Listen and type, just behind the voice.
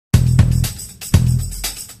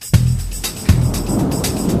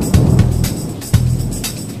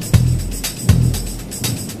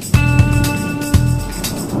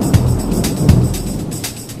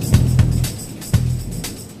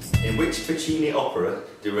Puccini opera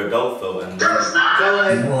do Rodolfo and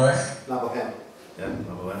Marblehead. Yeah,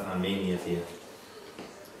 Marblehead and Mania here.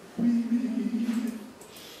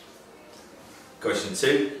 Question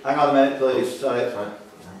 2. Hang on a minute, please. Sorry. Right.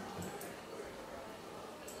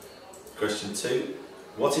 Question 2.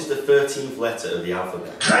 What is the 13th letter of the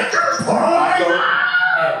alphabet?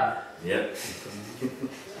 Yep.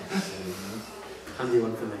 Handy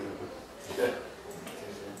one for me.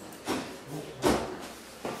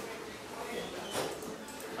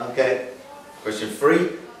 Okay. Question 3.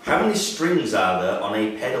 How many strings are there on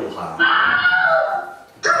a pedal harp?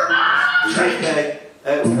 Okay.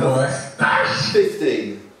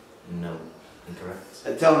 15. No.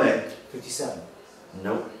 Incorrect. Tony. 57.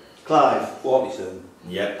 No. Clive. 47.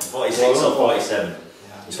 Yep. 46 or 47.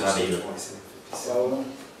 You can have either. So,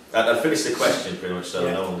 I finished the question pretty much, so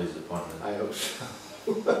Yeah. no one loses the point. I hope so.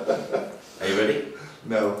 Are you ready?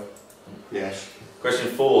 No. Yes. Question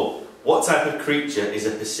 4. What type of creature is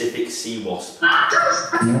a Pacific sea wasp?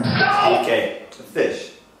 Okay. A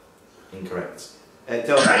fish. Incorrect.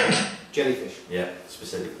 Tony. Jellyfish. Yeah,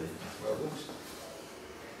 specifically. Well done.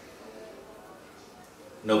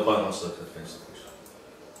 No point also to finish the question.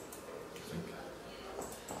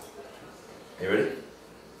 Are you ready?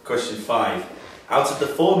 Question 5. Out of the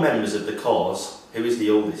 4 members of the cause, who is the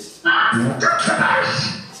oldest?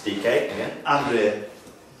 Steve K again. Andrea.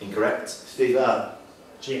 Incorrect. Steve R.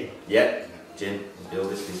 Jim. Yeah, Jim is the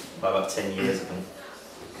oldest. He's by about 10 years, I think.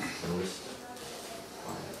 The oldest.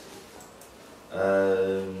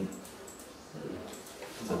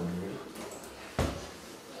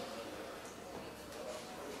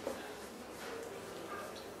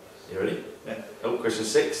 You ready? Yeah. Oh, question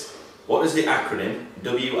 6. What does the acronym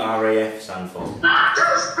WRAF stand for?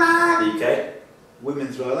 DK?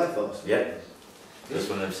 Women's Royal Air Force. Yeah. Just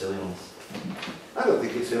one of them silly ones. I don't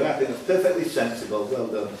think it's silly. I think it's perfectly sensible. Well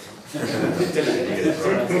done.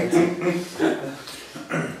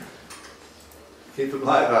 Keep them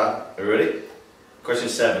like that. Are you ready? Question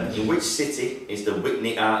 7. In which city is the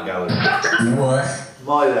Whitney Art Gallery?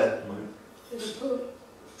 Moira.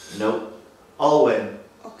 No. Alwyn.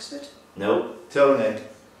 Oxford. No. Tony.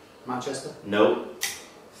 Manchester. No.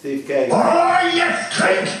 Steve K. yes!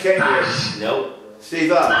 Cambridge. No.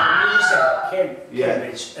 Steve R. Yeah.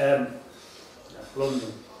 Cambridge.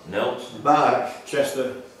 London. No. Mark.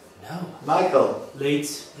 Chester. No. Michael.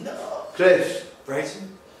 Leeds. No. Chris.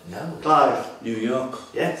 Brighton. No. Clive. New York.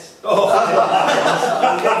 Yes. Oh!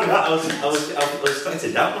 I was starting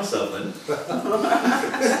to doubt myself then.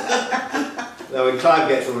 Now when Clive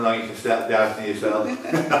gets something wrong, you can start doubting yourself.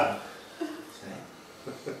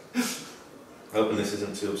 Hoping this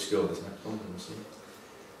isn't too obscure, isn't it? Oh, we'll see.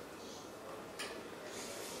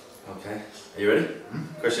 Okay, are you ready?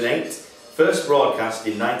 Question 8. First broadcast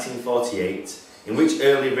in 1948. In which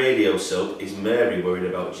early radio soap is Mary worried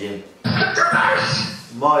about Jim?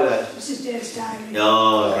 Moira. Mrs. Dave's Diary.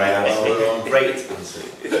 Oh, great answer. Great answer.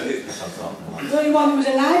 The only one who was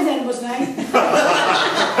alive then, wasn't I?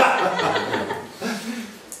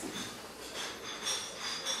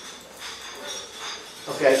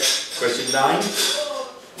 Okay. Question 9.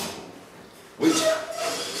 Which?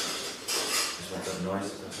 Just want that noise.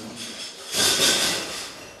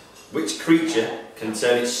 Which creature can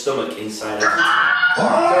turn its stomach inside out?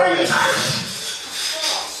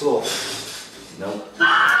 Sloth. No.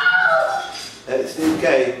 Steve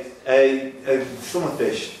K. A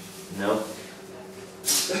summerfish. No.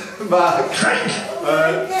 Mark.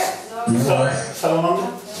 Salamander.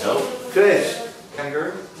 No. Chris.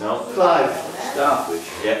 Kangaroo. No. Clive. Starfish.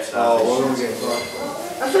 Yep, starfish. Oh, what do we get for?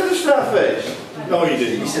 I said a starfish. No, you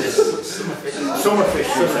didn't. You said it's summerfish.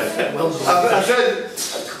 Summerfish. I said.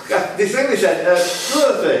 This English said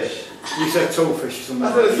silverfish. You said tallfish or something. I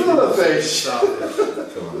said a silverfish.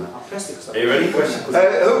 Come on now. I'll press it. Are you ready? Question. Who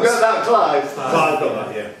got that, Clive? Clive got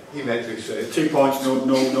that, yeah. You makes me sick. 2 points,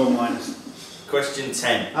 no minus. Question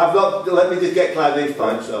 10. I've got. Let me just get Clive these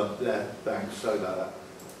points. So yeah, thanks. Sorry about that.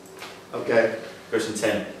 Okay. Question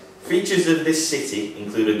 10. Features of this city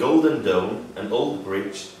include a golden dome, an old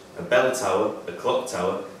bridge, a bell tower, a clock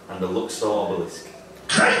tower, and the Luxor obelisk.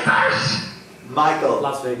 Michael.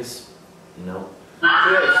 Las Vegas. No.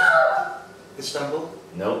 Chris. Istanbul.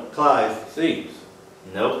 No. Clive. Thieves.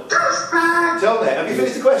 No. Tony, have you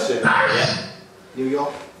finished the question? Yeah. New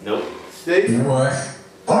York. No. Steve. Oh,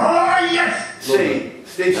 yes! C.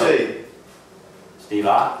 Steve C. Steve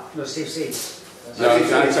R. No, Steve C. No, Is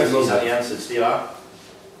that the answer? Steve R.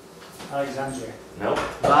 Alexandria. No.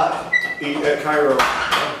 Mark. Cairo.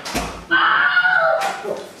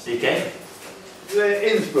 Steve K.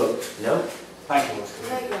 Innsbruck. No. Thank you, Oscar.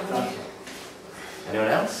 Anyone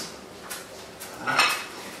else?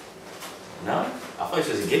 thought it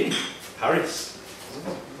was a gimme. Paris.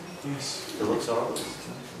 Yes. It looks horrible.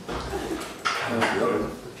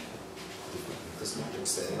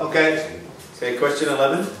 Okay. Okay, question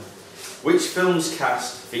 11. Which film's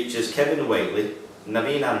cast features Kevin Whately,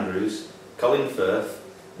 Naveen Andrews, Colin Firth,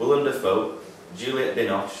 Willem Dafoe, Juliette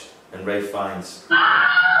Binoche, and Ralph Fiennes?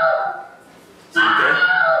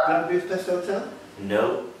 Grand Budapest Hotel?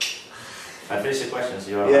 No. I finished the question, so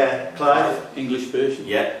you're Yeah, Clive. English version.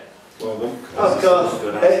 Yeah. Well done. Of course.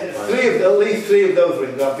 At least three of those were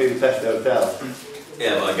in Grand Budapest Hotel.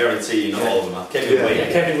 Yeah, but I guarantee you not all of them are. Kevin Yeah. Whately.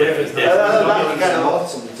 Yeah, Kevin Whately's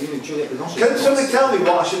Can somebody tell me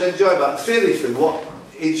what I should enjoy about seriously? What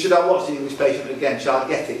should I watch the English Patient again? Shall I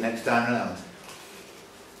get it next time round?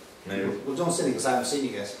 No. Well, don't say it because I haven't seen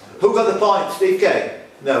it yet. Who got the point? Steve K?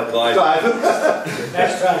 No. Clive.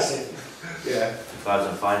 Let's try it. Yeah. Clive's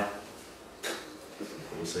on fire.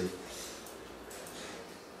 We'll see.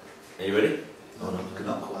 Are you ready? Oh no,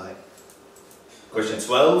 not quite. Question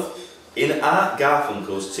 12. In Art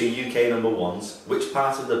Garfunkel's 2 UK number ones, which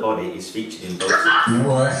part of the body is featured in both?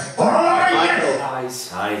 Michael.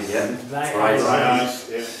 Eyes. Eyes, yeah. Right. Right. Nice,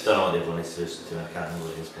 yeah. Don't know what they've won, it's just, I can't remember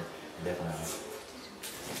what it is, but definitely eyes.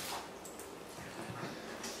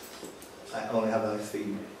 I only have those feet.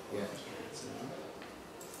 Yeah.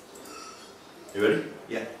 You ready?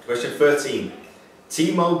 Yeah. Question 13.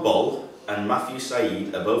 Timo Boll and Matthew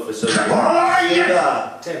Said are both associated.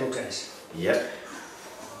 Yeah. Table tennis. Yep.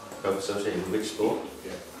 Both associated with which sport?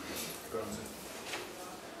 Yeah.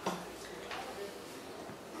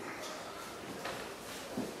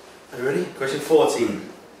 Are you ready? Question 14.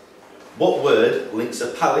 What word links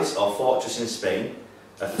a palace or fortress in Spain?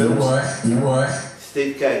 A film.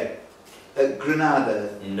 Steve K.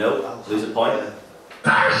 Granada. No. Lose a point.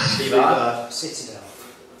 Steve Steve R. R. Citadel.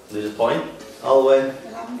 Lose a point. Alwyn.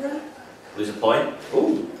 Alhambra. Lose a point.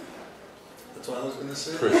 Ooh. That's what I was going to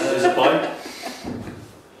say. Lose a point.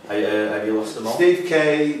 Have you lost them all? Steve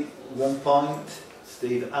K. 1 point.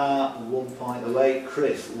 Steve R. 1 point away.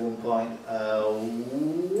 Chris 1 point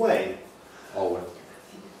away. Alwyn.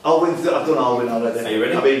 Alwyn's. I've done Alwyn already. Are you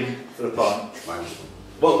ready? I mean, for a point. Fine.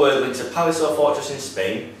 What word links a palace or fortress in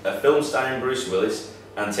Spain, a film starring Bruce Willis,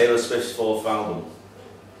 and Taylor Swift's fourth album?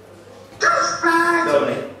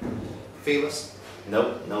 Tony? Fearless.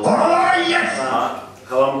 Nope. No. Oh, yes! Mark?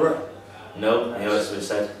 Alhambra. No. You know what's been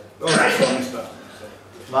said. Oh, that's one is that.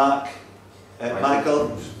 Mark.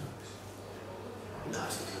 Michael.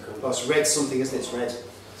 Well, it's red something, isn't it? It's red.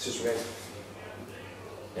 It's just red.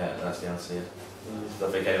 Yeah, that's the answer. Yeah. I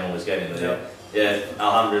don't think anyone was getting it. Yeah.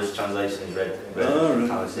 Alhambra's translation is red. Oh, right.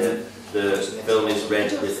 Palace, yeah. The film is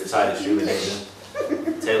red with the side it's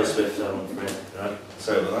ruminated. Taylor Swift red. Right.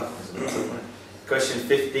 Sorry about that. Question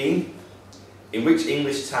 15. In which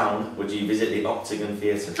English town would you visit the Octagon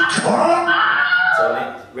Theatre?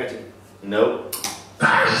 Tony? Reading. No.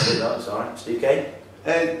 That's alright. Steve K?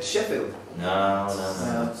 Sheffield. No.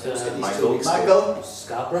 Michael. Michael.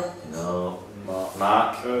 Scarborough. No.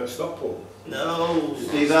 Mark? Stockport. No.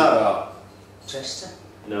 Steve R. Chester.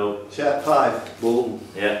 No. Shep 5. Bolton.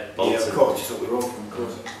 Yeah, Bolton. Yeah, of course, just up the road from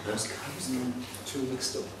course. Those guys and two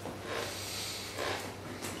mixed up.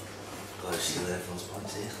 Glad you're still there for those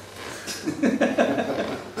points here.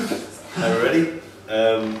 Are we ready?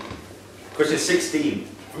 Question 16.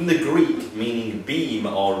 From the Greek meaning beam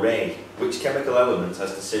or ray, which chemical element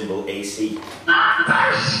has the symbol AC?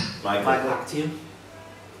 Michael? Actinium.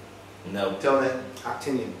 No. Tony.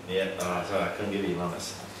 Actinium. Yeah, sorry, I couldn't give you one.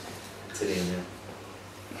 That's actinium,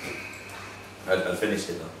 yeah. I finished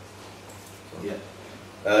it though. Yeah.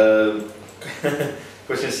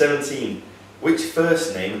 Question 17. Which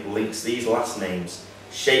first name links these last names?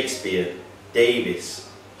 Shakespeare, Davis,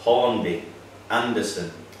 Hornby,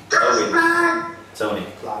 Anderson, Owen. Tony.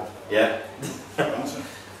 Clive. Yeah.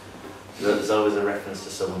 There's always a reference to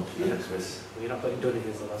someone. Yeah. You're not putting Dunning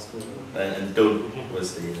as the last one. And Dunn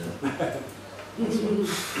was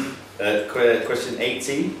the question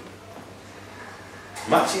 18.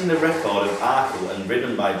 Matching the record of Arkle and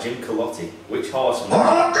ridden by Jim Calotti, which horse was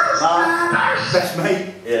Best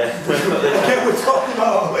mate. Yeah. Yeah, we're talking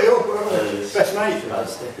about best mate.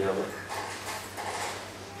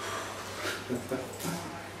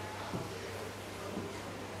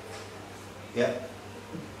 Yeah.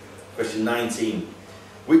 Question 19.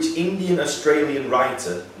 Which Indian-Australian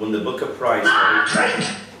writer won the Booker Prize for?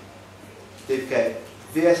 Steve K.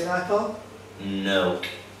 V.S. Naipaul? No.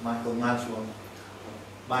 Michael Madge one.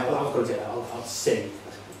 I'll Michael. go to it. I'll sing.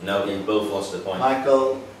 No, you both lost the point.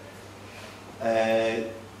 Michael.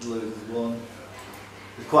 Lose one.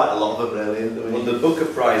 There's quite a lot of them really, isn't there? Won the Booker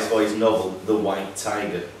Prize for his novel The White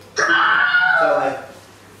Tiger. Tony.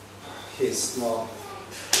 His small.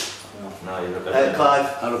 No, you're not better. Clive.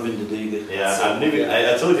 Aravinda Diga. Yeah, I knew it.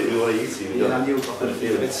 I told you we want to use you. Yeah, I knew it got I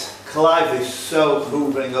feel it. Clive is so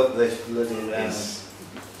hoovering up this bloody round. Yes.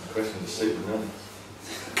 Question is super, no?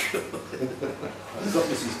 I've got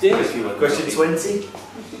Mrs. Davis. Question 20.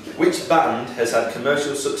 Which band has had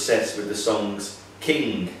commercial success with the songs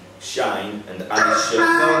King, Shine and Ice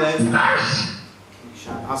Shirt?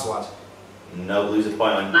 Shine Aswad. No, lose a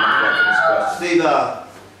point on for this question. Steve R.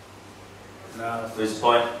 No. Lose a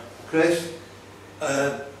point. Chris.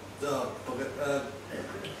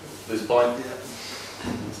 Lose a point.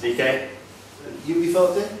 Steve K.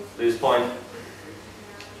 UB40. Lose a point.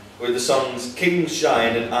 With the songs King,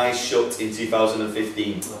 Shine and Eyes Shut in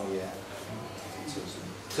 2015. Oh yeah.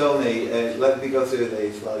 Tony, let me go through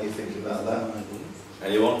these while you're thinking about that.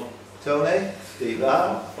 Anyone? Tony, Steve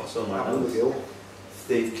R, What's on my I'm with notes? you.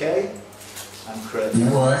 Steve K, and Chris.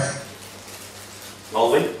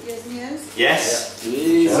 Alvin? Yes, yes. Yes.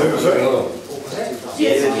 Yes,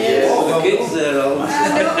 yes. All the kids there, all. No, I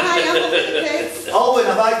am with the kids. Alwyn,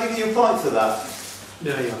 have I given you points for that?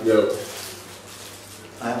 No, you haven't. No.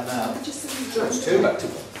 I am now. I just said That's two. Back to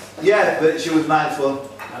Yeah, but she was mindful.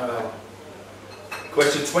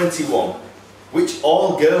 Question 21. Which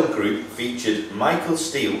all-girl group featured Michael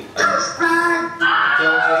Steele and,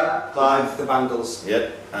 Tony, Clive. The Vandals.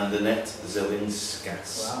 yep, and Annette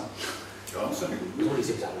Zillingskas? Wow. Johnson. Somebody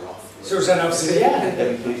took that off. Susan Elsie. Yeah.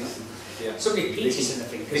 Debbie Peterson. Yeah. Somebody Peterson, I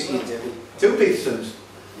think. as Vicky well. and Debbie. Two Petersons.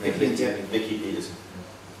 Vicky Peterson.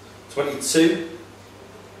 22.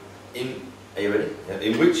 Are you ready? Yeah.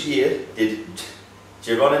 In which year did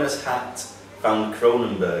Geronimus Hatt found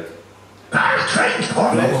Cronenberg?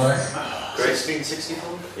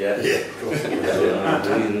 1664? Yeah. Yeah.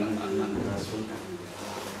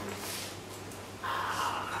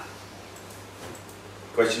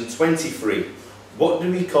 Question 23. What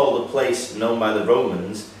do we call the place known by the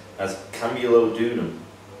Romans as Camulodunum?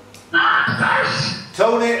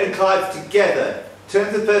 Tony and Clive together.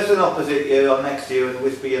 Turn to the person opposite you or next to you and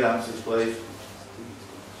whisper your answers, please.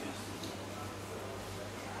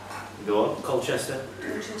 Go on. Colchester.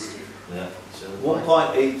 Manchester. Yeah. So 1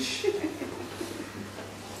 point each.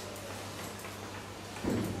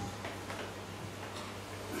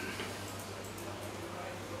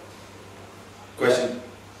 Question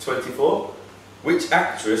 24. Which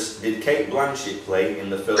actress did Kate Blanchett play in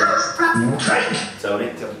the film? Tony?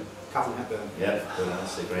 Catherine Hepburn. Yeah, good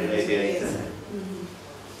answer, great answer. Aviator.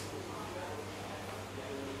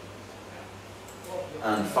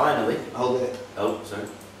 And finally, Hold it. oh, sorry,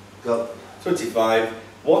 Go. 25.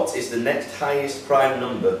 What is the next highest prime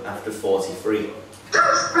number after 43?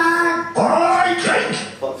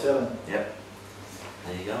 47. Yep.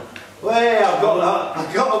 There you go. Way, I've got that.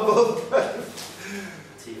 I've got above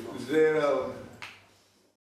T4. 0.